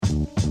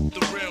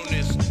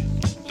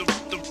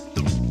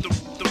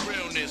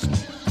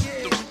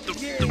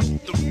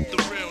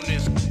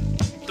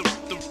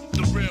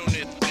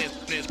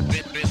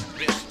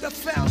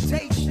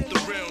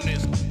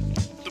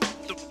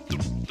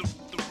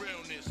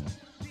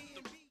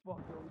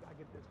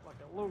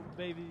Loot,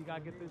 baby, you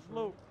gotta get this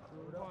loot.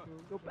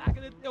 Yo,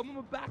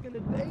 remember back in the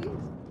days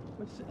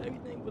when shit,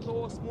 everything was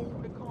all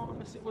smooth and calm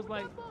and shit was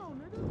like,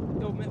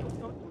 yo, man,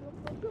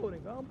 I'm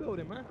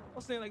building, man.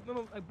 I'm saying, like,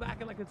 remember, like,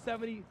 back in, like, in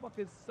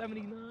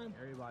 79?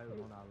 Everybody was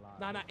on that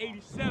lot. Nah,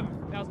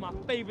 87. That was my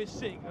favorite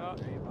shit,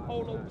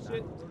 Polo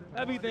shit.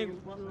 Everything was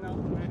busting out,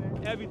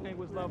 man. Everything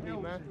was lovely,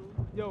 man.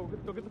 Yo,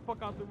 get the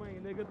fuck out the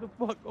rain, nigga. Get the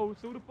fuck, oh,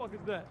 so who the fuck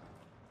is that?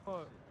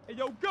 Hey,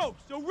 yo,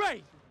 Ghost, yo,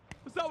 Ray.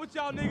 What's up with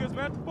y'all niggas,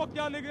 man? What the fuck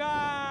y'all niggas?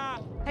 Ah!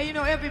 Hey, you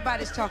know,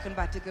 everybody's talking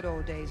about the good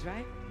old days,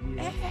 right?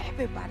 Yeah.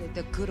 Everybody,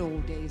 the good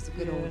old days, the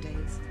good old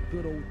days.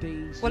 Good old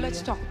days. Well,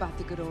 let's talk about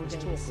the good old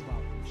days. Let's talk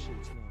about them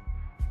shits now.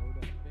 Hold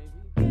up,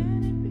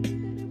 baby.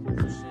 You know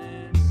what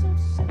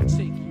I'm saying?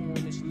 Take you on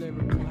this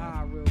lyrical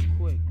high real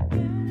quick.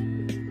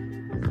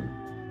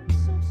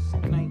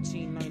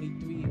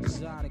 1993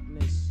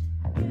 exoticness.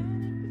 You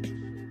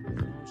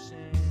know what I'm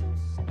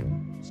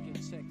saying? Let's get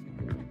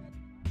technical.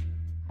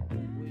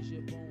 Where's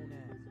your bone at?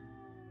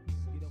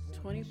 Get up on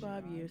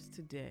 25 years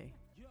today,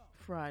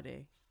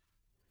 Friday,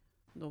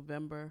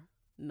 November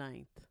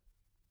 9th.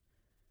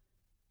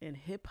 In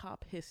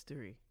hip-hop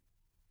history,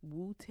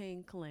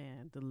 Wu-Tang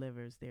Clan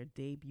delivers their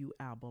debut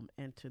album,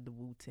 Enter the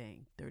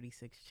Wu-Tang,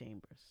 36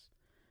 Chambers.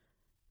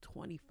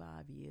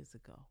 25 years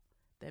ago.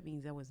 That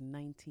means that was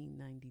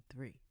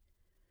 1993.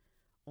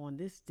 On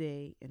this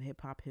day in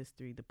hip-hop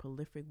history, the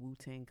prolific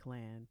Wu-Tang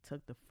Clan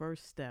took the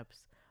first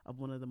steps of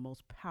one of the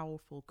most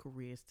powerful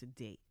careers to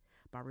date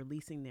by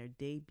releasing their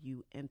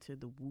debut, Enter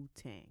the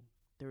Wu-Tang,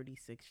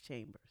 36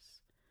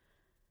 Chambers.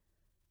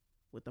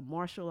 With a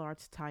martial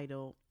arts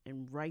title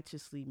and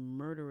righteously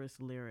murderous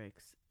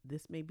lyrics,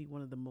 this may be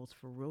one of the most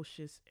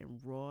ferocious and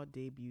raw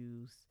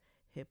debuts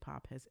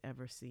hip-hop has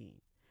ever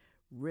seen.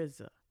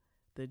 RZA,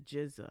 The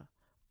Jizza,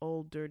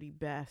 Old Dirty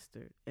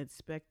Bastard,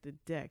 Inspector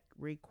Deck,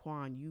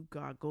 Raekwon, You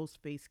God,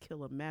 Ghostface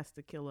Killer,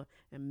 Master Killer,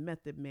 and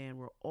Method Man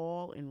were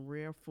all in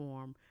rare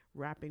form,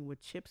 rapping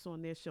with chips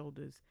on their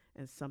shoulders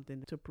and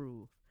something to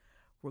prove.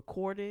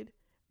 Recorded,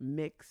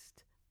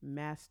 mixed,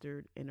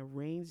 mastered, and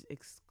arranged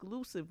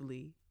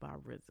exclusively by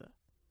RZA.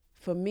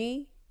 For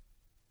me,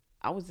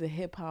 I was a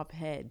hip-hop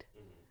head,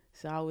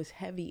 so I was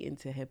heavy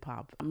into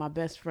hip-hop. My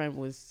best friend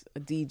was a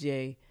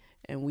DJ,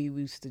 and we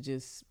used to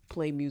just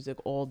play music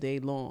all day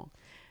long.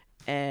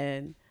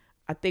 And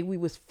I think we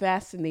was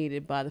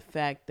fascinated by the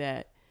fact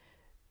that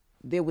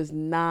there was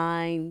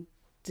 9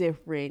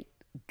 different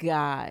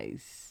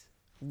guys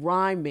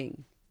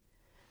rhyming.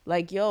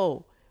 Like,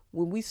 yo,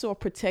 when we saw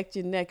Protect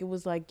Your Neck, it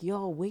was like,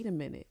 yo, wait a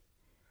minute.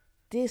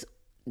 There's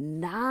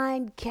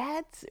 9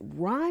 cats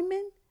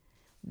rhyming?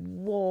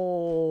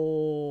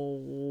 Whoa.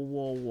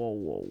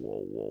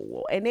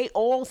 And they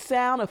all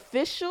sound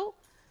official?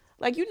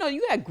 Like, you know,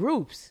 you had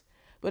groups,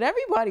 but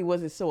everybody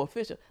wasn't so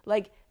official.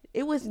 Like,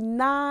 it was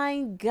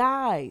 9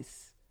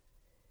 guys.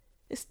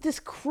 It's this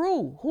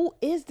crew. Who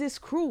is this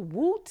crew?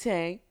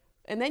 Wu-Tang.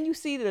 And then you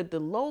see the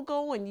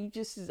logo, and you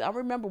just, I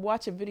remember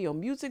watching Video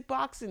Music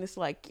Box, and it's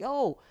like,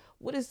 yo,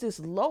 what is this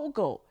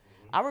logo?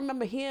 I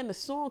remember hearing the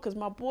song because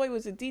my boy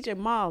was a DJ.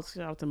 Miles,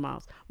 shout out to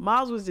Miles.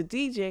 Miles was the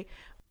DJ.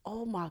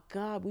 Oh my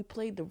God, we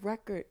played the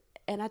record,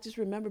 and I just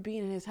remember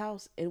being in his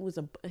house. And it was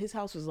his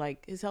house was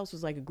like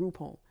a group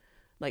home,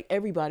 like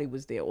everybody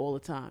was there all the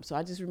time. So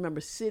I just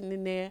remember sitting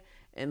in there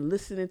and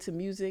listening to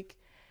music,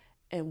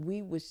 and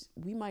we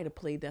might have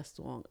played that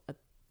song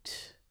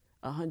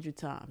 100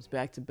 times,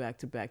 back to back,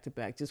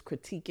 just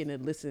critiquing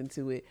and listening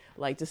to it,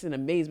 like just in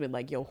amazement,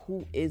 like, yo,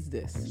 who is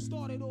this?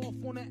 Started off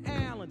on the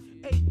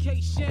island,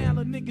 AK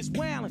Shallow, niggas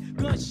wailing,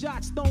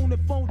 gunshots thrown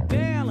and phone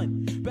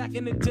dialing. Back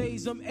in the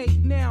days, I'm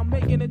 8 now,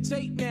 making a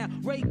tape now.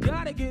 Ray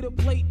gotta get a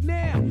plate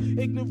now.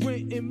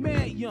 Ignorant and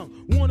mad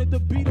young, wanted to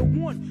be the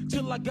one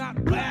till I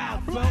got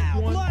loud,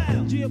 felt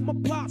one. Yeah, my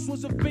pops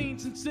was a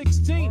fiend since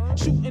 16,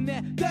 shooting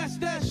that's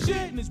that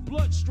shit in his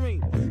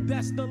bloodstream.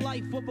 That's the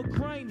life of a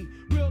crimey,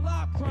 real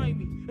life crimey.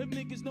 If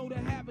niggas know the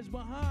habits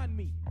behind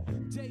me.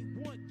 Day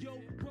one, yo,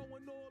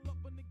 growing all up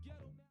in the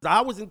ghetto.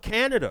 I was in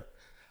Canada.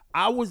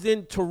 I was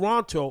in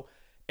Toronto,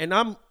 and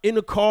I'm in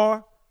the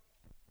car,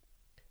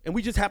 and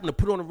we just happened to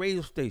put on a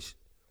radio station.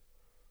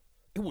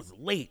 It was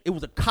late. It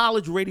was a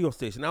college radio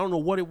station. I don't know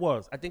what it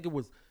was. I think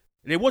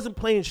they wasn't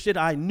playing shit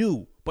I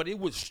knew, but it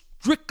was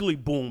strictly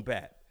boom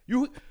bap.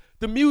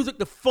 The music,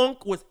 the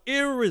funk was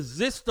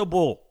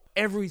irresistible.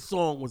 Every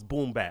song was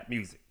boom bap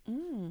music.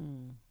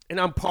 And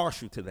I'm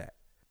partial to that,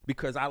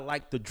 because I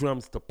like the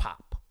drums to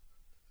pop.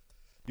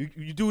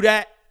 You do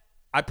that,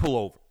 I pull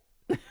over.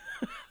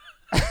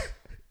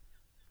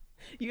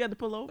 You got to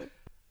pull over?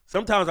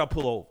 Sometimes I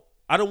pull over.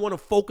 I don't want to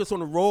focus on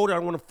the road. I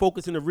don't want to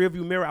focus in the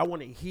rearview mirror. I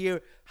want to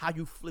hear how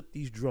you flip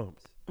these drums.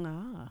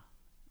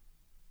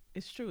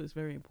 It's true. It's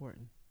very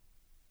important.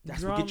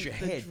 That's what gets your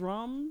head. The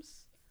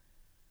drums,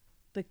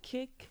 the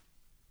kick,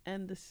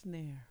 and the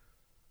snare.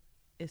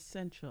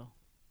 Essential.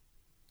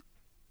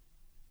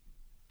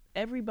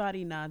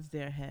 Everybody nods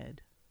their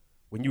head.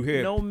 When you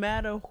hear, no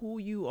matter who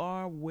you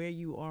are, where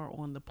you are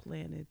on the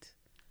planet.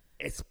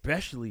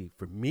 Especially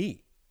for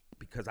me,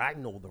 because I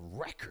know the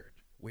record,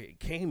 where it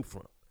came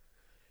from.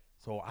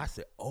 So I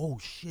said, oh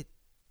shit,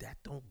 that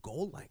don't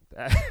go like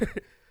that.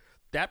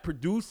 That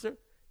producer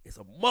is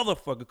a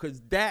motherfucker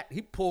because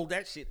he pulled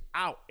that shit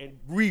out and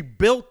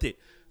rebuilt it.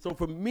 So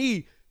for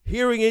me,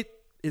 hearing it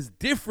is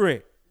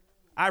different.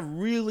 I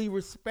really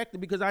respect it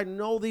because I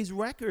know these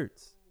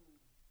records.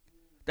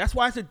 That's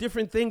why it's a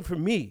different thing for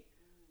me.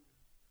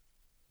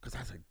 Because I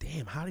was like,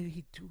 damn, how did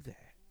he do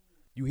that?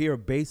 You hear a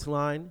bass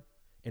line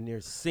and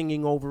they're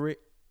singing over it.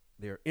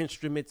 There are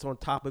instruments on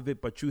top of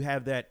it, but you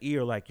have that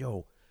ear like,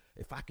 yo,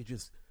 if I could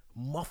just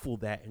muffle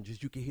that and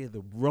just you can hear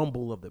the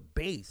rumble of the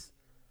bass.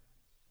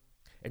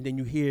 And then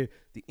you hear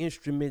the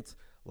instruments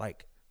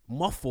like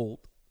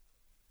muffled.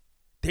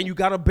 Then you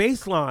got a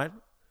bass line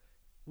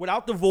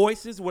without the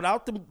voices,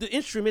 without the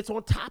instruments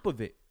on top of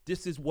it.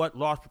 This is what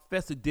Lost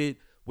Professor did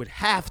with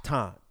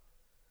Halftime.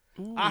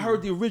 I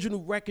heard the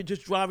original record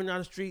just driving down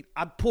the street.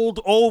 I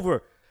pulled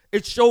over.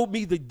 It showed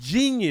me the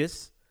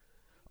genius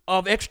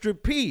of Extra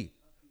P.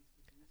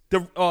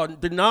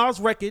 The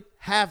Nas record,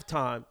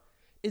 Halftime,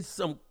 is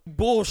some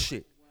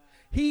bullshit.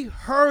 He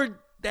heard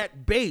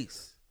that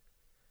bass.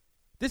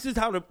 This is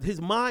how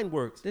his mind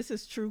works. This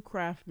is true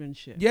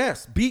craftsmanship.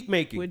 Yes, beat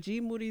making. What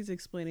G Moody's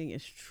explaining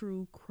is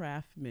true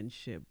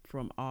craftsmanship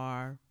from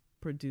our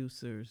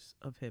producers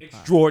of hip hop. The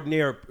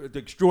extraordinary The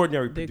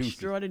producers.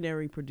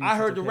 extraordinary producers. I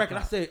heard the of record.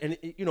 I hip-hop. said, and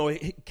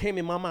it came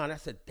in my mind. I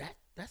said,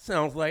 that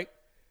sounds like.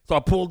 So I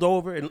pulled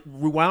over and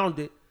rewound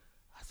it.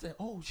 I said,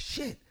 oh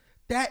shit,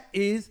 that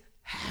is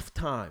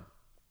Halftime.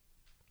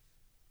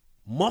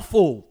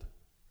 Muffled.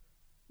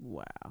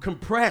 Wow.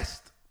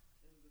 Compressed.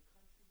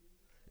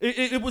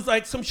 It was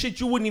like some shit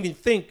you wouldn't even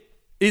think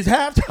is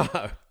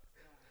Halftime.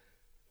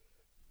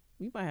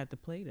 We might have to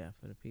play that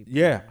for the people.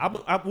 Yeah,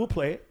 I will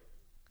play it.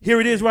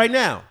 Here it is right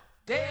now.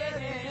 Dead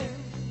end.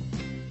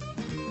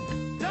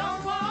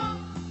 Don't walk,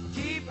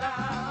 keep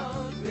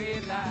out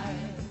red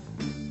light.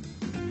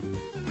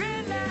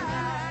 Red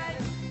light.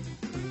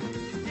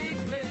 Stick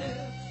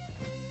clear.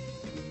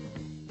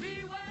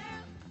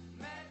 Beware,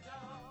 mad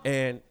dog.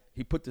 And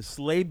he put the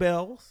sleigh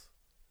bells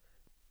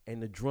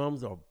and the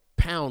drums are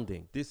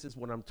pounding. This is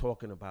what I'm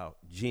talking about.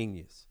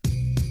 Genius.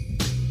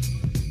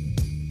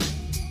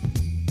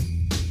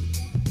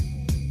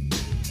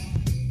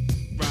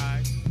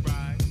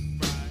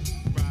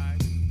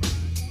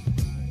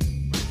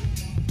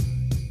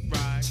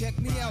 Check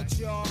me out,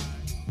 y'all.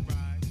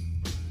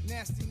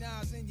 Nasty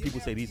Nas in your People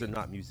say these are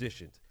not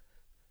musicians.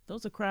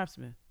 Those are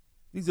craftsmen.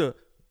 These are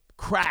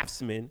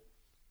craftsmen,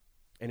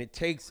 and it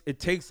takes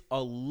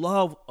a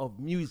love of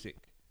music.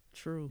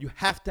 True. You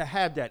have to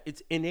have that.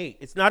 It's innate.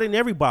 It's not in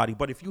everybody,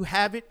 but if you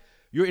have it,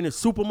 you're in a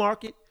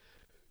supermarket,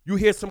 you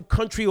hear some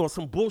country or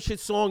some bullshit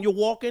song, you're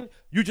walking,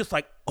 you're just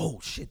like, oh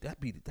shit,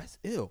 that's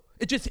ill.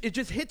 It just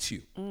hits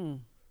you.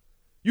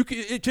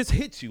 It just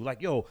hits you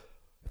like, yo,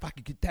 if I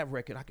could get that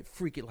record, I could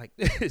freak it like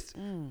this.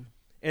 And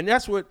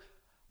that's what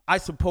I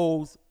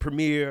suppose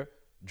Premier,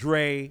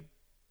 Dre,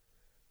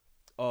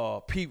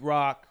 Pete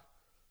Rock,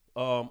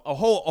 a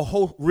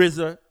whole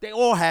RZA, they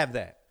all have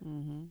that.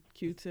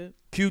 Q-Tip.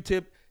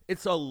 Q-Tip.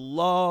 It's a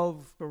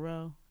love.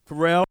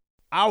 Pharrell.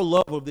 Our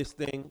love of this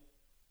thing,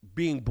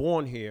 being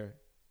born here,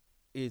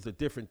 is a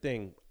different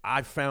thing.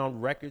 I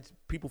found records.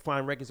 People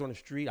find records on the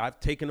street. I've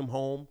taken them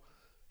home.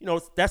 You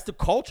know, that's the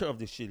culture of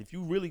this shit. If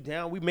you really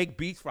down, we make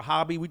beats for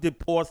hobby. We did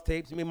pause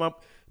tapes. Me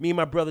and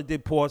my brother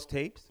did pause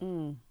tapes.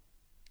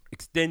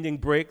 Extending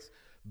breaks,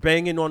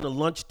 banging on the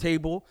lunch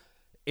table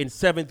in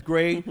 7th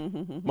grade.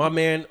 My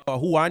man,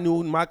 who I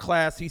knew in my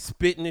class, he's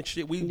spitting and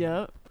shit. We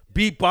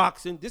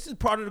beatboxing. This is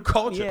part of the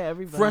culture. Yeah,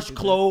 everybody Fresh do that.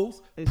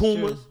 clothes, It's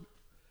Pumas. true.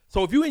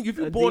 So if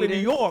you're born in New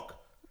Adidas. York,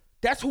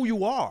 that's who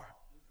you are.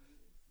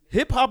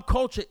 Hip hop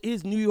culture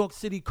is New York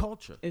City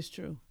culture. It's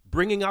true.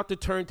 Bringing out the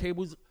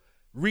turntables,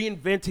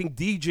 reinventing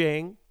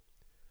DJing.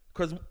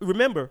 Because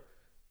remember,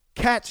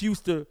 cats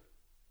used to,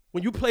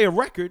 when you play a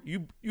record,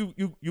 you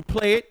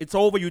play it, it's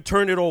over, you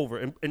turn it over.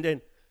 And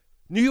then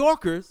New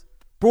Yorkers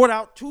brought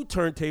out 2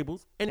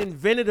 turntables and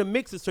invented a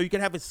mixer so you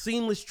could have a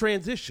seamless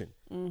transition.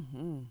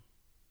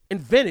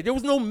 Invented. There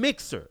was no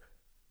mixer.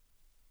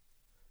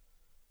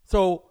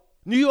 So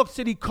New York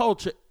City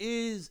culture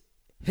is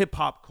hip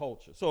hop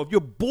culture. So if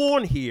you're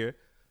born here,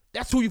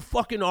 that's who you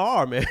fucking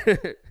are, man.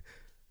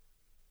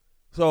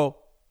 So.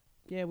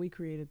 Yeah, we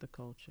created the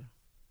culture.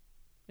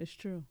 It's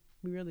true.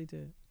 We really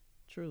did.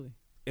 Truly.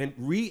 And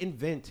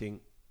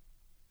reinventing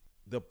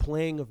the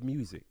playing of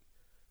music,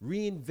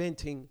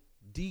 reinventing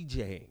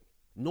DJing.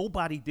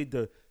 Nobody did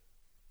to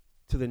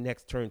the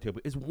next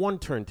turntable. It's one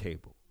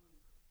turntable.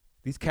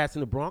 These cats in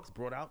the Bronx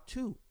brought out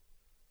 2.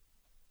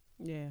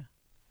 Yeah.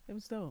 It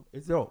was dope.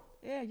 It's dope.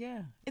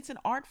 Yeah. It's an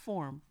art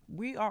form.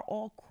 We are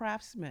all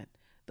craftsmen.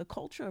 The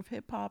culture of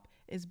hip hop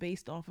is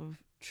based off of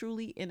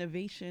truly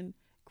innovation,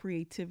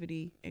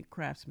 creativity, and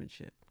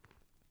craftsmanship.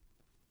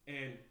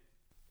 And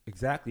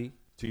exactly,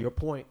 to your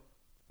point,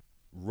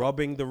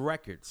 rubbing the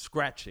record,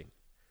 scratching.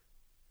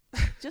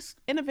 Just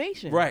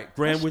innovation. Right,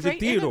 Grand Wizard Straight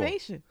Theodore.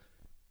 Innovation.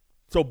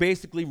 So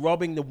basically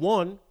rubbing the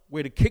one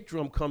where the kick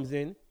drum comes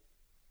in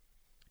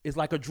is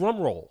like a drum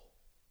roll.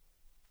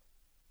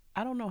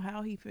 I don't know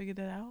how he figured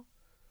that out.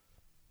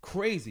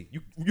 crazy.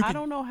 You I can,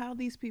 don't know how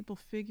these people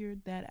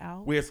figured that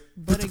out. where's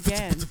But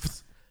again,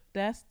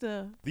 that's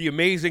the the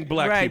amazing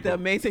black right, people. the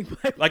amazing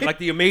black like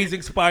the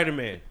amazing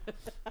Spider-Man.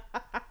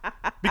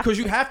 Because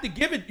you have to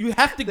give it. You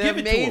have to the give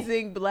it to them.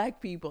 amazing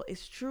black people.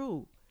 It's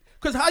true.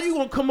 Because how you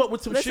gonna come up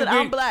with some Listen, shit?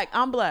 I'm black.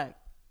 I'm black.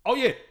 Oh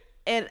yeah.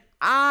 And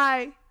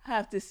I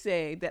have to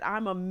say that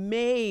I'm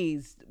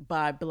amazed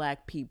by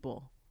black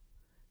people.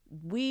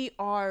 We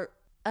are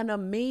an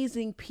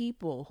amazing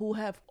people who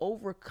have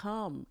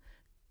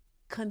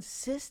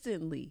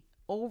consistently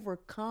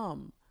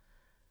overcome.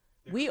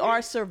 We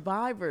are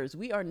survivors.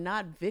 We are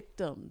not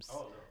victims.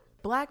 Oh, no.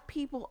 Black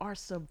people are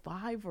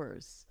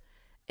survivors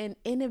and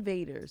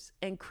innovators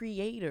and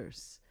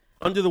creators.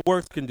 Under the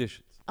worst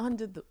conditions.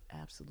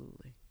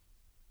 Absolutely.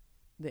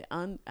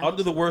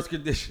 Under the worst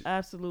conditions.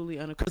 Absolutely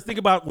Because unequivocally. think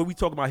about when we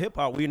talk about hip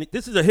hop.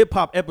 This is a hip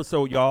hop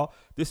episode, y'all.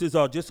 This is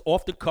just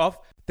off the cuff.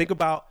 Think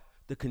about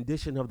the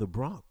condition of the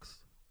Bronx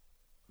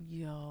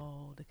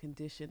Yo, the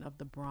condition of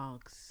the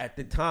Bronx. at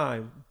the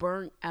time.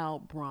 Burnt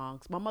out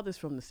Bronx. My mother's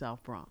from the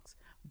South Bronx.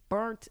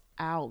 Burnt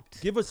out.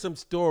 Give us some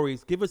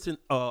stories. Give us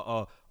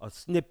a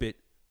snippet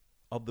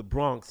of the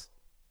Bronx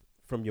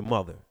from your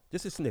mother.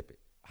 Just a snippet.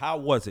 How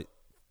was it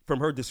from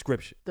her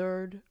description?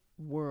 Third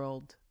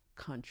world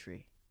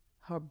country.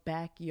 Her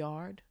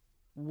backyard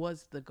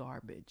was the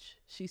garbage.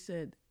 She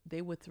said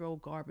they would throw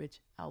garbage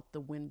out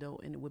the window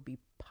and it would be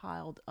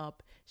piled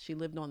up. She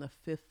lived on the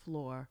 5th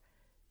floor.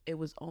 It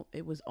was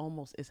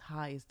almost as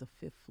high as the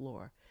 5th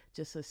floor.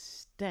 Just a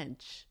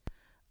stench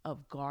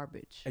of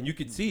garbage. And you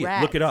can see Rats.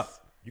 it. Look it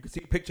up. You can see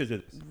pictures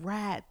of this.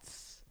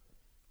 Rats.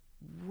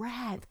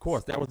 Of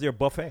course, that was their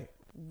buffet.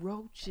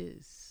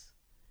 Roaches.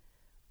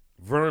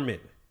 Vermin.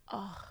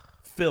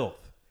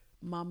 Filth.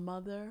 My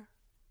mother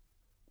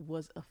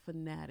was a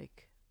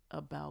fanatic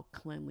about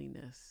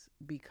cleanliness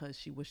because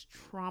she was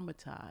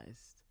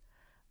traumatized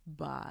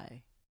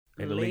by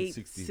In the late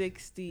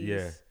 60s.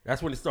 Yeah,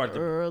 that's when it started.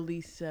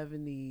 early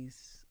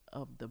 70s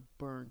of the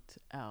burnt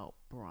out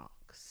Bronx,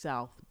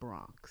 South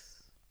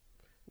Bronx.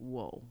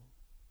 Whoa.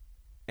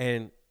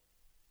 And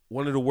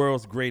one of the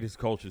world's greatest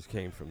cultures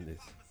came from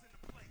this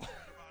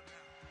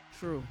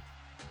True.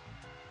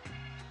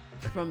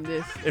 From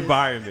this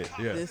environment.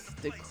 Yeah. this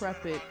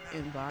decrepit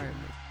environment.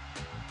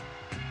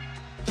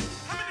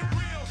 How many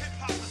real hip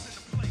hoppers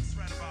in the place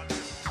right about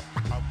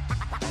now?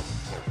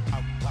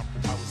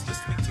 I was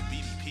listening to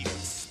BDP.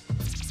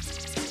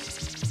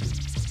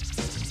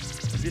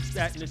 This,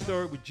 that, and the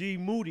third with G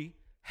Moody.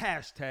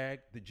 Hashtag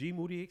the G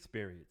Moody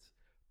Experience.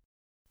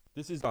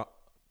 This is a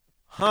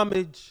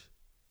homage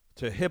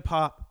to hip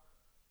hop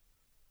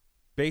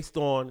based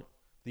on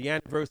the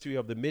anniversary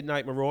of the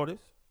Midnight Marauders,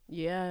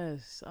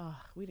 Yes.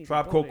 We didn't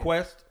Tribe go Called there.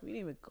 Quest, We didn't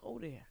even go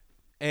there.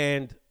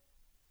 and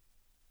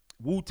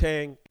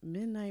Wu-Tang.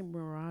 Midnight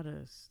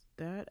Marauders.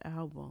 That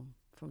album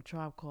from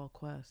Tribe Called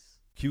Quest.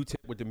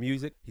 Q-Tip with the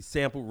music. He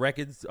sampled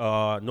records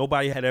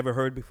nobody had ever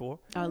heard before.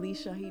 Ali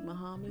Shaheed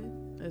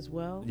Muhammad as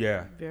well.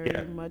 Yeah, Very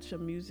yeah. much a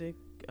music,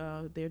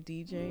 their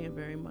DJ and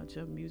very much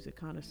a music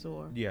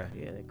connoisseur. Yeah.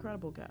 Yeah,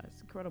 incredible guys.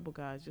 Incredible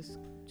guys.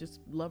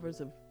 Just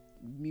lovers of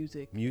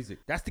music. Music.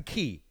 That's the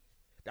key.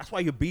 That's why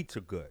your beats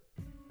are good.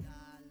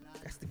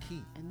 That's the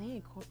key. And they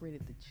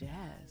incorporated the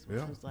jazz, which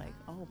Yeah. was like,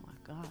 oh my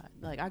God.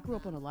 Like I grew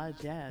up on a lot of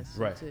jazz.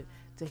 So Right.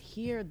 to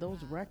hear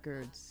those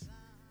records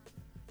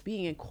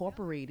being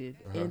incorporated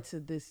into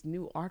this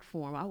new art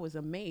form, I was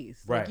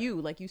amazed. Right.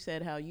 Like you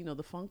said, how,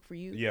 the funk for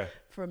you, Yeah.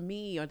 for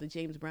me, or the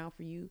James Brown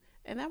for you.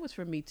 And that was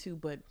for me too,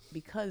 but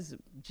because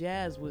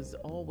jazz was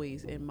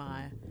always in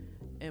my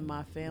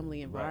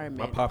family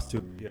environment. My pops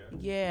too. Yeah.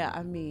 Yeah,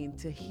 I mean,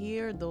 to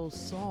hear those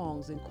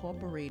songs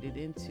incorporated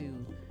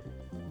into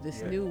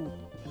this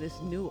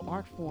new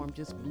art form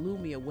just blew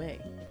me away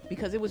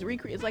because it was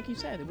it's like you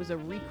said, it was a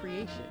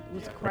recreation. It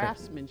was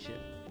craftsmanship.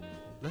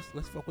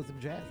 Let's fuck with some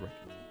jazz records.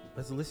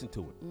 Let's listen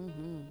to it.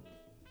 Mm-hmm.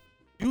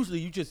 Usually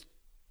you just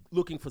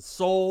looking for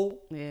soul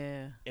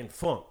Yeah. and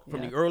funk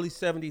from Yeah. the early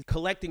 70s.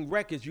 Collecting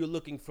records, you're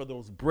looking for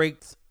those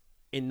breaks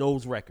in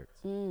those records.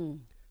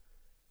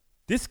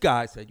 This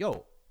guy said,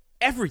 yo,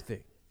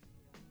 everything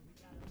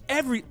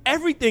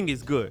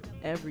is good.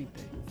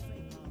 Everything.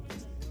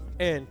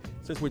 And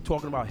since we're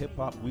talking about hip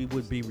hop, we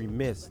would be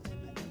remiss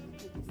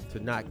to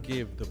not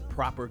give the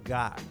proper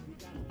guy,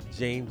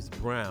 James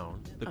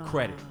Brown, the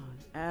credit.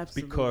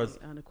 Absolutely. Because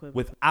unequivocal.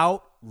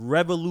 without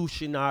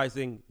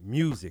revolutionizing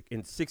music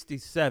in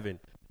 67,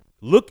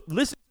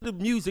 listen to the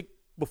music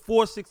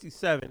before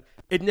 67,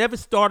 it never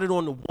started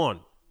on the one.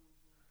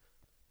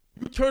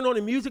 You turn on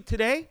the music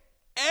today,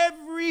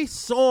 every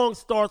song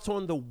starts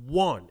on the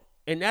one.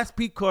 And that's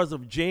because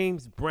of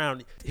James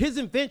Brown. His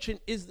invention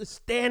is the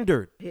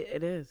standard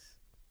It is.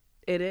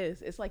 It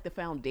is. It's like the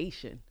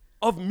foundation.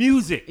 of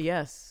music.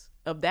 Yes.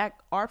 Of that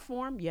art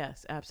form,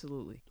 yes,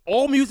 absolutely.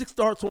 All music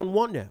starts on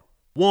one now.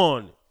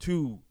 1,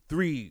 2,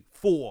 3,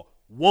 4.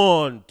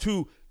 1,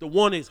 2. The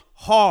one is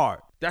hard.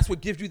 That's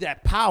what gives you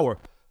that power.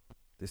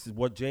 This is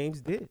what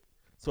James did.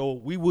 So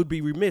we would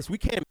be remiss. We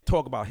can't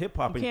talk about hip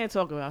hop You can't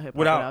talk about hip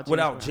hop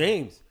without Brown.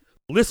 James.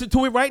 Listen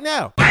to it right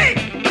now.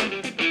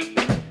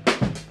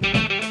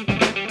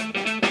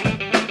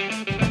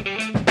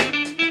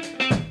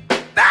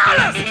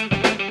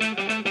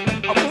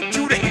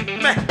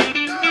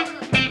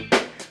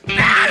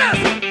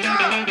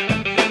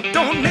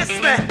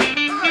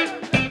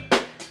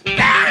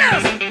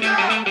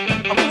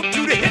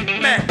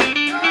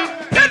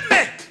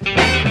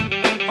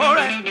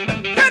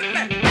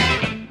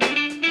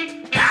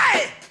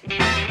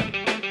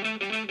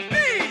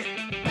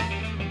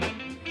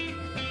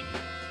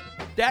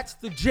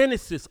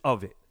 genesis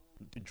of it.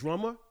 The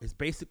drummer is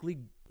basically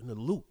in a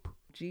loop.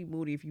 G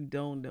Moody, if you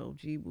don't know,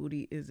 G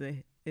Moody is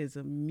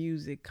a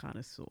music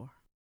connoisseur.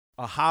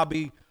 A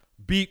hobby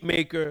beat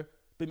maker,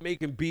 been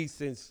making beats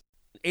since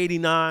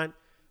 89.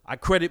 I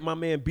credit my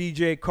man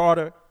BJ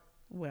Carter.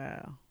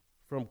 Wow.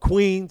 From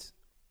Queens,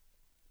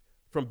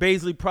 from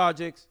Baisley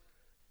Projects.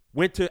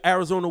 Went to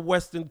Arizona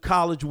Western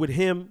College with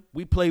him.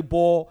 We played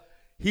ball.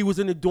 He was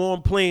in the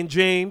dorm playing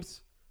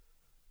James.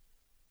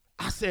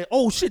 I said,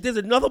 oh shit, there's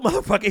another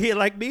motherfucker here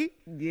like me.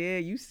 Yeah,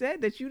 you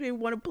said that you didn't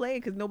want to play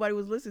it because nobody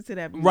was listening to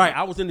that music. Right,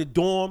 I was in the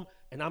dorm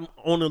and I'm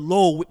on the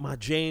low with my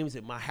James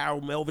and my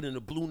Harold Melvin and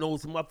the Blue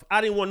Notes. I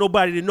didn't want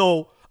nobody to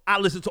know I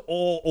listened to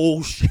all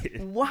old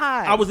shit.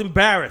 Why? I was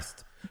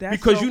embarrassed. That's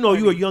because so you know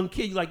funny. you're a young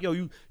kid. You're like, yo,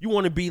 you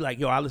want to be like,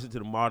 yo, I listen to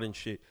the modern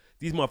shit.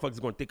 These motherfuckers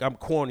are going to think I'm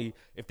corny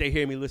if they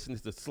hear me listening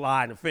to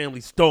Sly and the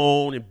Family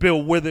Stone and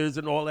Bill Withers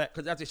and all that,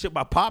 because that's the shit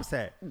my pops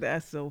had.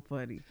 That's so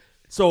funny.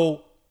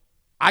 So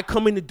I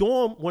come in the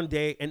dorm one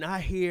day and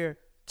I hear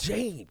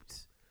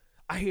James.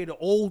 I hear the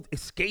old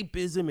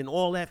escapism and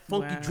all that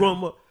funky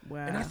drummer.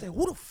 Wow. And I said,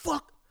 who the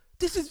fuck?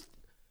 This is...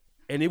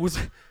 And it was...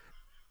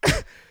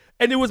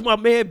 and it was my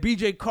man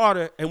BJ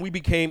Carter, and we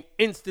became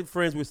instant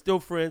friends. We're still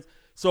friends.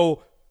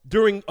 So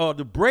during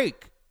the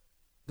break,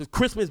 the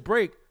Christmas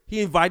break, he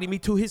invited me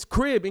to his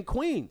crib in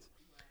Queens.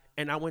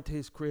 And I went to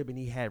his crib and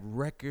he had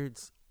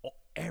records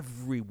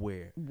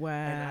everywhere. Wow.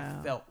 And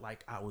I felt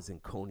like I was in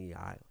Coney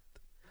Island,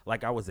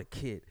 like I was a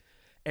kid.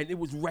 And it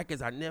was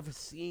records I never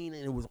seen,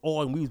 and it was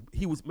all, and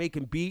he was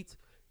making beats.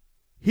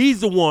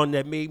 He's the one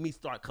that made me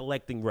start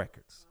collecting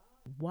records.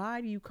 Why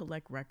do you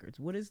collect records?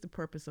 What is the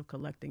purpose of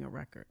collecting a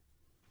record?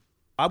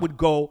 I would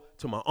go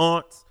to my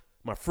aunt's,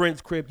 my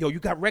friend's crib. Yo, you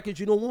got records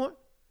you don't want?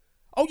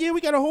 Oh, yeah,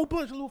 we got a whole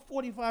bunch of little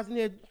 45s in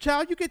there.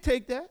 Child, you can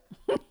take that.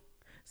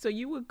 So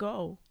you would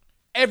go.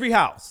 Every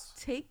house.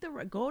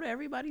 Go to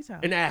everybody's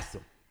house. And ask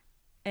them.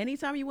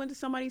 Anytime you went to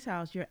somebody's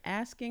house, you're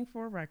asking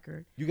for a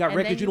record. You got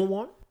records you don't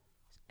want?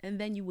 And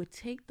then you would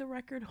take the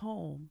record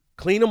home.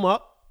 Clean them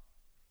up.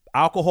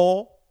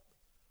 Alcohol.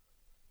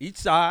 Each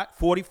side,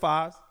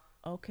 45s.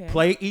 Okay.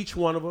 Play each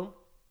one of them.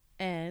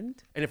 And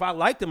if I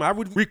liked them, I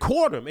would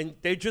record them. And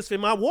they're just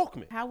in my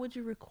Walkman. How would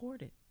you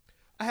record it?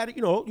 I had,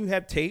 you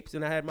had tapes,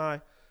 and I had my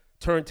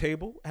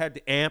turntable. I had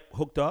the amp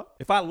hooked up.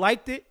 If I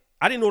liked it,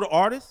 I didn't know the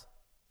artist.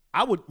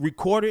 I would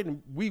record it,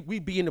 and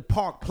we'd be in the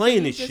park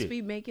playing this shit. You'd just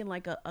be making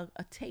like a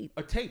tape.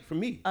 A tape for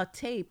me. A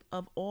tape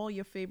of all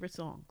your favorite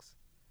songs.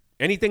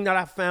 Anything that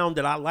I found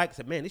that I liked, I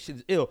said, man, this shit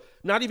is ill.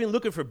 Not even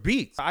looking for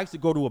beats. I used to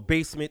go to a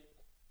basement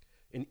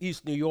in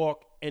East New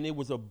York, and it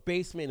was a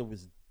basement. It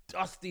was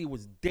dusty. It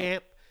was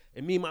damp.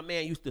 And me and my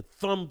man used to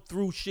thumb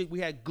through shit. We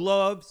had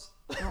gloves.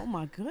 Oh,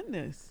 my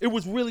goodness. It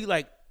was really,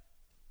 like,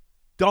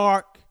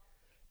 dark.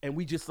 And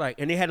we just, like,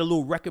 and they had a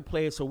little record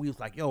player. So we was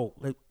like, yo,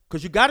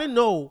 because you got to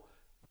know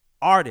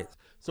artists.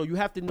 So you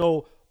have to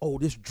know, oh,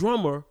 this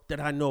drummer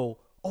that I know,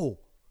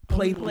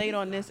 played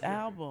on this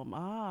album.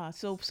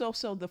 So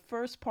the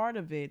first part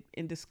of it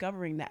in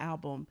discovering the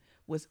album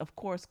was, of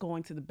course,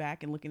 going to the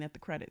back and looking at the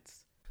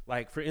credits.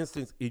 Like, for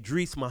instance,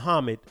 Idris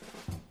Muhammad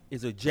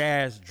is a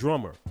jazz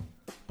drummer,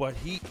 but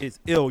he is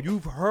ill.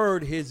 You've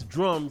heard his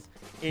drums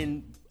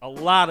in a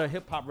lot of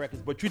hip-hop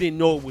records, but you didn't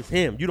know it was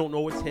him. You don't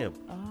know it's him.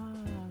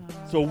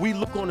 So we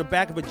look on the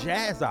back of a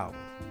jazz album,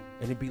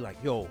 and it'd be like,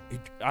 yo,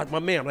 my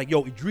man, I'm like,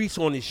 yo, Idris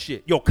on this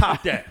shit. Yo,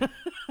 cop that.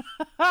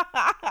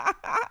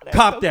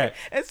 Cop that.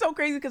 It's so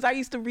crazy because I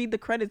used to read the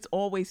credits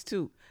always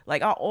too.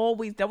 Like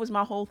that was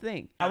my whole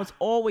thing. I was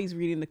always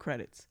reading the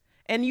credits.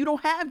 And you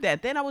don't have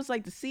that. Then I was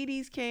like, the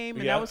CDs came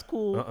and that was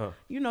cool.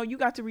 You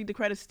got to read the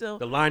credits still.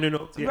 The liner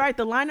notes. Yeah. Right,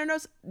 the liner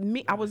notes.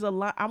 I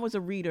was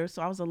a reader,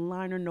 so I was a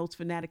liner notes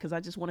fanatic because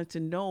I just wanted to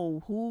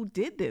know who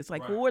did this.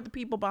 Like, who are the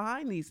people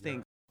behind these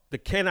things? The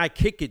Can I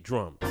Kick It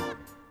drum.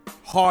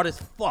 Hard as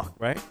fuck,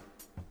 right?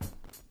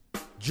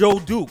 Joe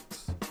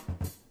Dukes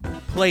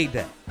played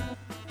that.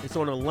 It's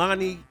on a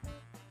Lonnie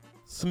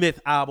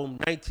Smith album,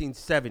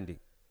 1970.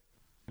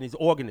 And he's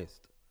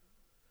organist.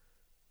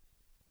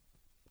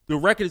 The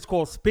record is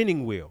called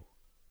Spinning Wheel.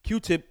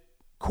 Q-Tip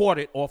caught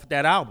it off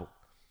that album.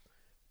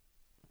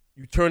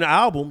 You turn the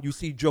album, you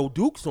see Joe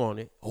Dukes on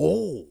it.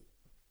 Oh,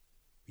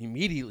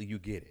 immediately you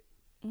get it.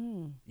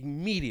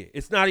 Immediate.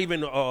 It's not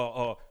even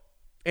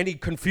any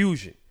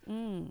confusion.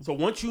 So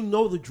once you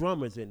know the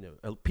drummers and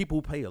the people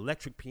who play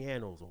electric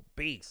pianos or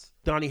bass,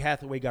 Donny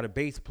Hathaway got a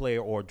bass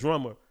player or a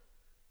drummer,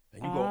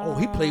 and you go, oh,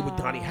 he played with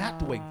Donny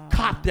Hathaway.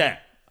 Cop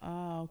that.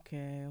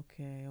 Okay.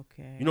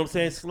 You know what I'm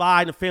saying?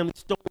 Sly and the Family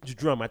Stone's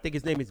drummer. I think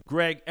his name is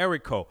Greg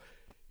Errico.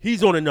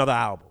 He's on another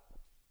album.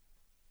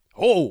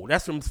 Oh,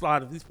 that's from Sly.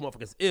 These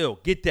motherfuckers ill.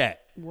 Get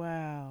that.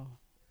 Wow.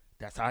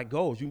 That's how it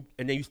goes.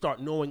 And then you start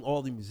knowing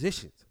all the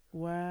musicians.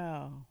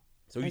 Wow.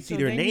 So you see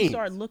their then names. You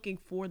start looking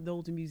for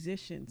those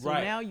musicians. So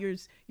right. now you're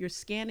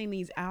scanning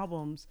these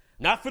albums.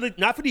 Not for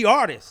the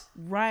artist.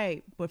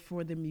 Right, but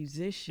for the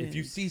musicians. If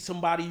you see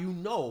somebody you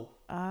know,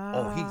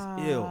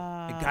 he's ill.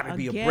 It got to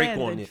be a break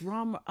on the this.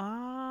 Drummer.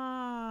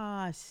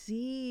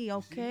 See.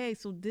 Okay.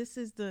 So this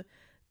is the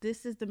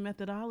this is the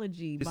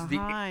methodology This is the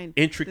behind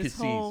intricacies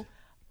this whole,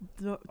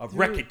 of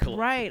record collection.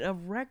 Right,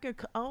 of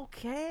record.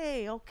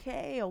 Okay.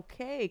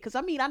 Because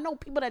I mean, I know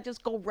people that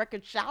just go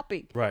record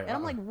shopping. Right, And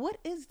I'm like, what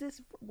is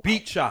this?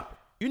 Beat shopping.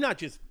 You're not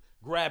just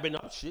grabbing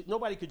up shit.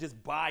 Nobody could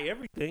just buy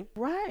everything.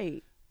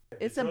 Right.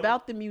 It's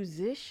about the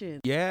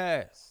musician.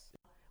 Yes.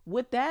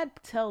 What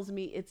that tells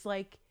me, it's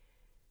like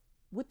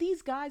what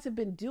these guys have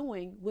been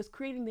doing was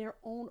creating their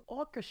own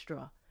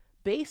orchestra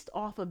based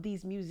off of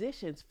these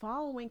musicians,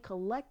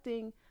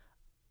 collecting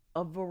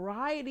a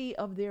variety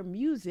of their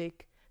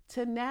music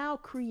to now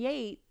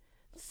create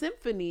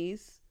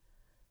symphonies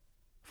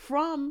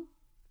from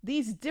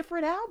these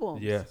different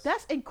albums. Yes.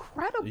 That's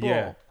incredible.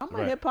 Yeah, I'm a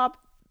right. hip hop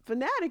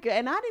fanatic,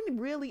 and I didn't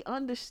really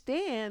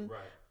understand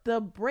the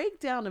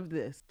breakdown of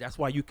this. That's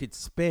why you could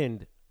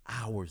spend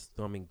hours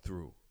thumbing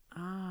through.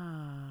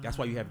 Ah. That's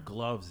why you have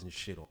gloves and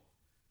shit on.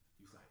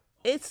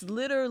 It's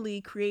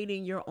literally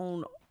creating your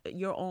own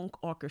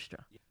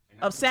orchestra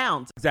of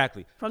sounds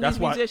Exactly. from That's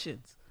these why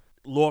musicians.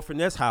 Lord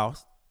Finesse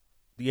house,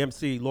 the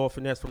MC Lord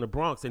Finesse from the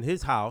Bronx, in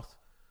his house,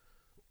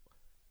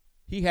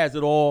 he has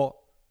it all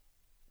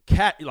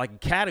like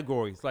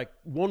categories. Like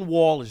one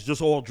wall is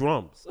just all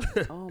drums.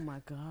 Oh my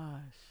gosh.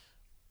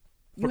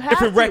 From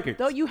different records.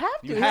 Though you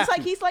have to. You have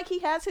He's like he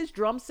has his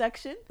drum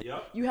section.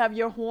 Yep. You have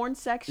your horn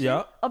section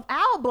Yep. of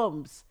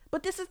albums.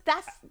 But that's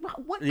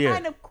what Yeah.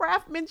 kind of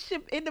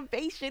craftsmanship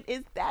innovation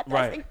is that? That's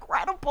Right.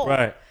 incredible.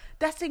 Right.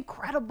 That's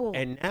incredible.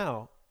 And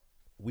now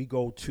we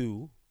go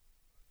to,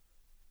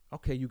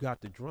 okay, you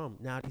got the drum.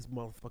 Now these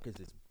motherfuckers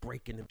is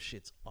breaking them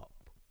shits up.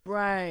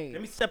 right.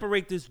 Let me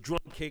separate this drum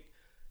kick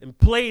and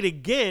play it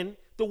again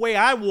the way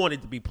I want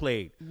it to be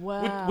played.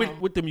 Wow.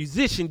 With the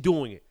musician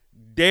doing it.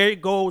 There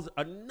goes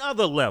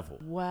another level.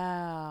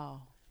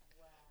 Wow.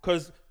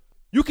 Because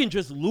you can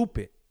just loop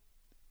it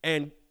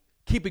and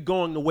keep it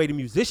going the way the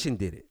musician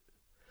did it.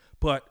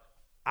 But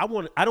I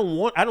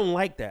don't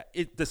like that.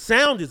 The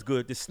sound is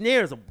good. The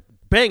snares are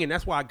banging.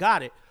 That's why I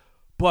got it.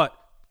 But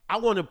I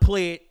want to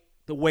play it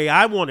the way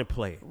I want to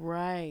play it.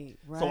 Right.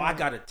 So I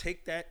got to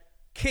take that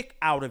kick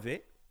out of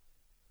it,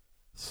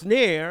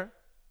 snare,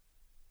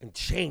 and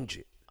change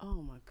it.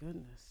 Oh my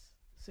goodness.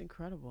 It's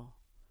incredible.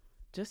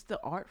 Just the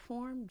art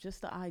form,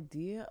 just the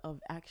idea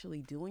of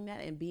actually doing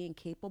that and being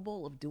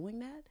capable of doing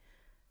that.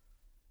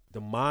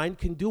 The mind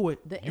can do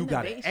it. The You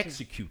got to innovation.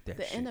 execute that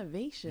The shit.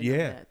 innovation Yeah.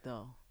 of that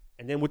though.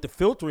 And then with the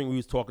filtering we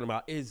was talking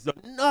about is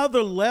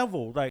another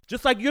level. Like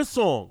just like your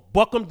song,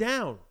 Buck 'Em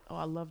Down. Oh,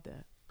 I love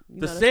that.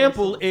 You The know, that's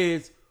sample my song.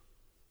 is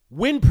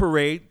Wind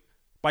Parade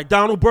by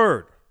Donald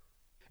Byrd.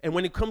 And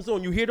when it comes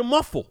on, you hear the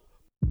muffle.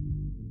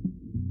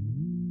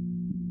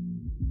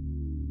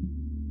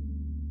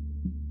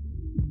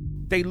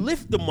 They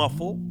lift the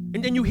muffle,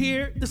 and then you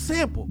hear the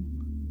sample.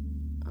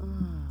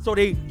 So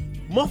they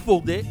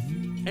muffled it,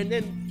 and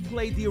then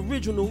played the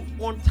original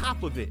on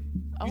top of it.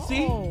 You Oh.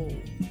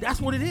 see?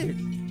 That's what it is.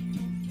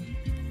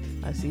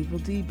 That's Evil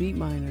D beat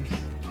miners.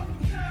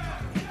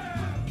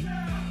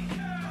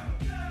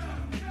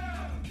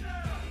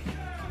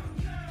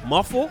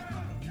 Muffle,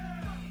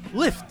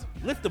 lift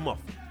the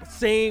muffle.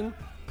 Same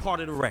part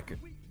of the record,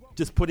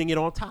 just putting it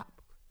on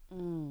top.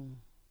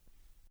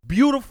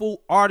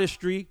 Beautiful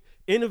artistry,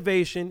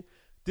 innovation.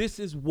 This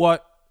is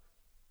what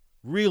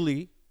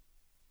really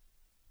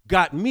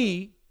got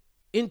me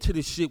into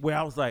the shit where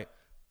I was like,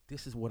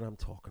 this is what I'm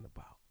talking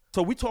about.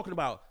 So we talking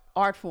about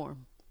Art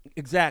form.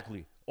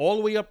 exactly all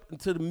the way up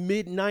into the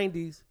mid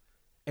 90s,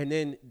 and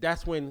then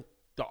that's when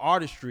the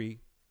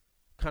artistry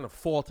kind of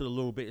faltered a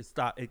little bit.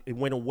 It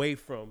went away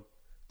from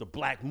the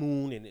Black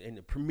Moon and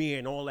the Premiere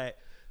and all that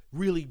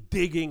really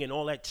digging and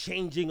all that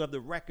changing of the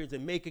records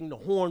and making the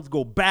horns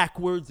go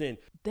backwards. And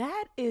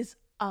That is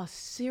a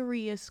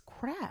serious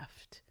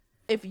craft.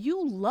 If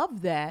you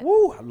love that,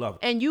 woo, I love it.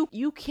 and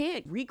you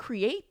can't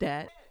recreate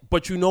that.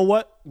 But you know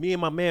what? Me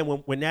and my man,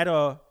 when that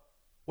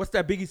what's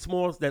that Biggie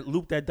Smalls that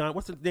looped that Diana?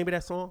 What's the name of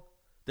that song?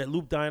 That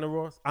looped Diana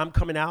Ross? I'm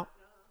Coming Out.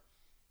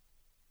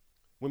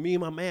 When me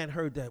and my man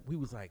heard that, we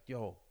was like,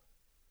 yo,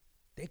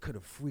 they could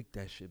have freaked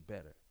that shit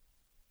better.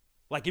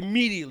 Like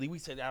immediately we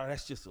said, oh,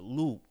 that's just a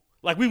loop.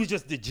 Like we was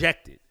just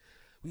dejected.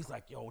 We was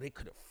like, yo, they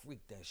could have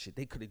freaked that shit.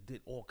 They could have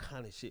did all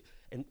kind of shit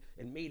and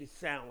made it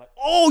sound like,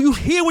 oh, you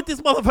hear what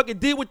this motherfucker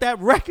did with that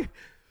record?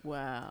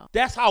 Wow.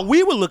 That's how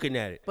we were looking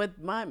at it. But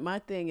my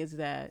thing is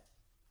that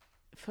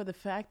for the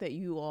fact that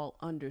you all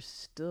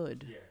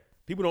understood,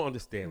 People don't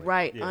understand. Like,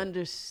 right, yeah.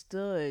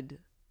 understood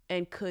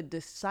and could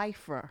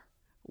decipher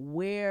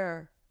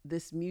where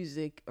this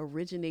music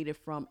originated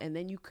from, and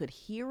then you could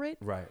hear it,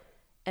 Right.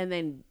 and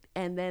then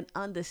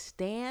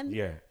understand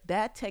Yeah.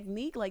 that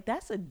technique. Like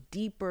that's a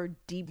deeper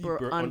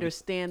Deeper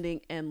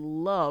understanding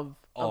and love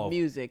of Of-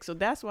 music. So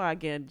that's why,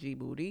 again, G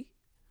Booty,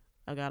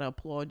 I gotta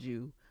applaud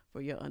you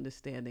for your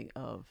understanding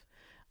of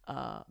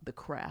the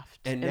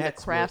craft And and the that's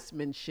what-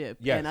 craftsmanship.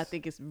 Yes. And I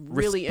think it's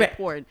really Respect.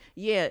 important.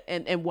 Yeah,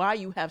 and why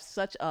you have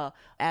such a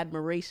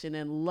admiration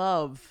and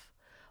love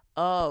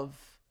of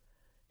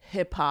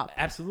hip hop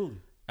Absolutely.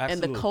 and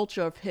the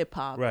culture of hip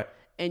hop. Right.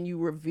 and you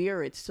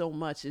revere it so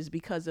much is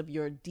because of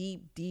your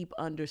deep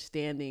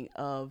understanding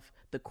of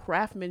the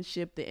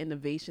craftsmanship, the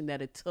innovation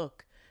that it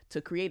took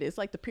to create it. It's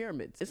like the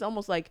pyramids. It's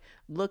almost like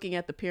looking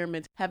at the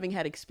pyramids, having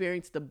had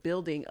experienced the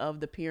building of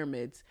the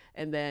pyramids,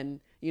 and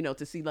then,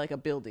 to see like a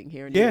building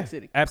here in New York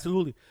City.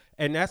 Absolutely.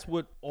 And that's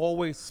what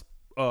always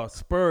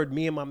spurred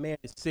me and my man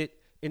to sit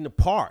in the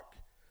park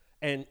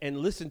and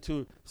listen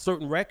to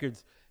certain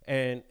records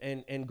and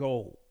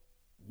go,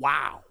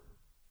 wow.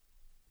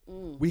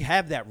 We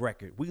have that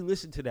record. We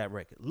listen to that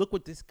record. Look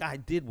what this guy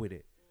did with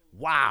it.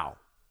 Wow,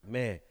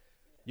 man.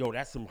 Yo,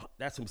 that's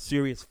some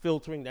serious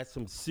filtering. That's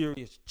some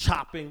serious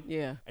chopping.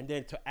 Yeah. And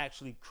then to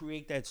actually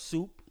create that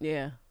soup.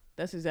 Yeah,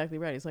 that's exactly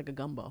right. It's like a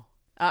gumbo.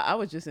 I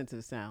was just into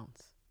the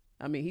sounds.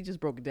 I mean, he just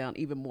broke it down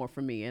even more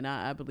for me. And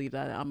I believe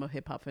that I'm a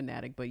hip hop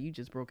fanatic, but you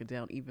just broke it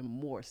down even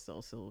more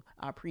so. So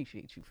I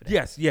appreciate you for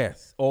that.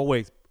 Yes,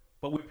 always.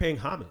 But we're paying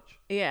homage.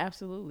 Yeah,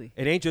 absolutely.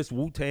 It ain't just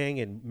Wu-Tang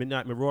and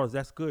Midnight Marauders.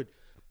 That's good.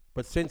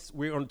 But since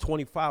we're on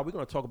 25, we're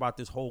going to talk about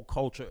this whole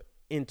culture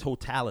in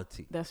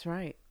totality. That's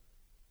right.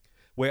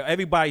 Where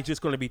everybody's just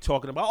going to be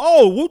talking about,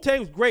 oh,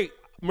 Wu-Tang's great.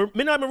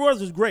 Midnight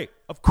Marauders is great.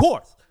 Of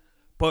course.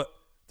 But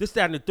this,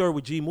 that, and the third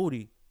with G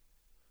Moody,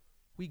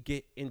 we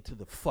get into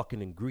the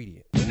fucking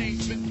ingredient.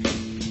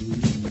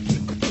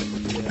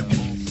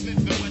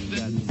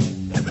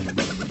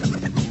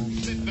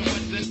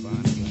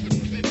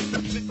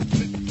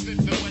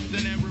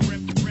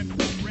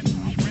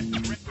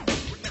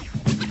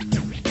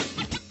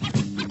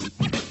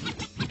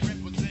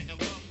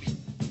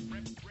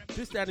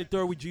 This, that, and the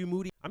third with G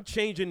Moody, I'm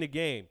changing the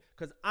game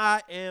because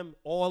I am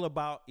all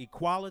about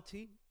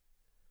equality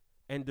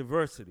and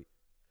diversity.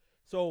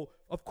 So,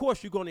 of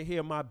course, you're going to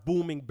hear my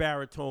booming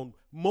baritone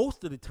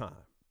most of the time,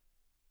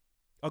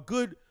 a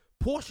good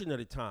portion of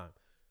the time.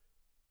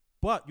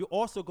 But you're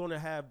also going to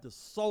have the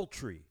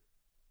sultry,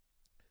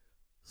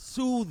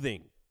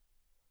 soothing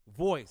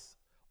voice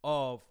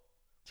of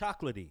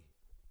Chocolatey.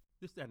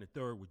 This, that, and the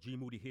third with G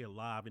Moody here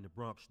live in the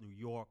Bronx, New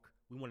York.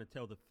 We want to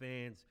tell the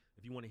fans,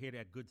 if you want to hear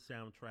that good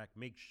soundtrack,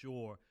 make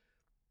sure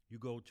you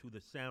go to the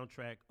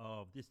soundtrack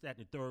of This, That,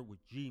 and the Third with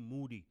G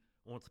Moody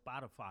on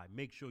Spotify.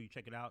 Make sure you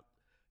check it out.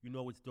 You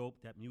know it's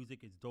dope. That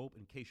music is dope.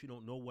 In case you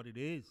don't know what it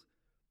is,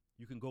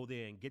 you can go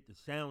there and get the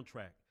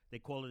soundtrack. They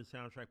call it a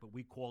soundtrack, but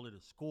we call it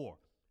a score.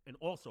 And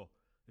also,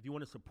 if you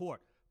want to support,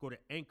 go to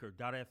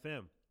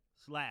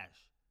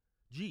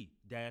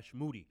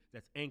anchor.fm/G-Moody.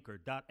 That's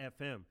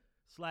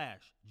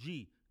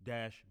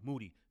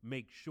anchor.fm/G-Moody.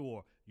 Make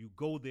sure you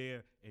go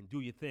there and do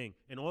your thing.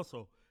 And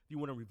also, if you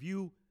want to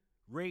review,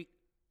 rate,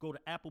 go to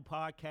Apple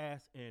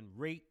Podcasts and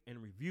rate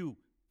and review.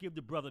 Give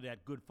the brother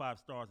that good 5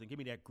 stars and give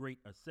me that great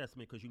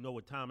assessment because you know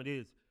what time it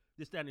is.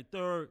 This, that, and the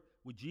third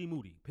with G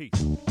Moody. Peace.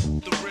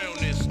 The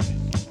realness,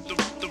 the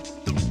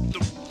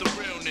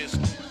realness,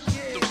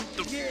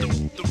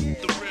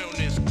 the realness.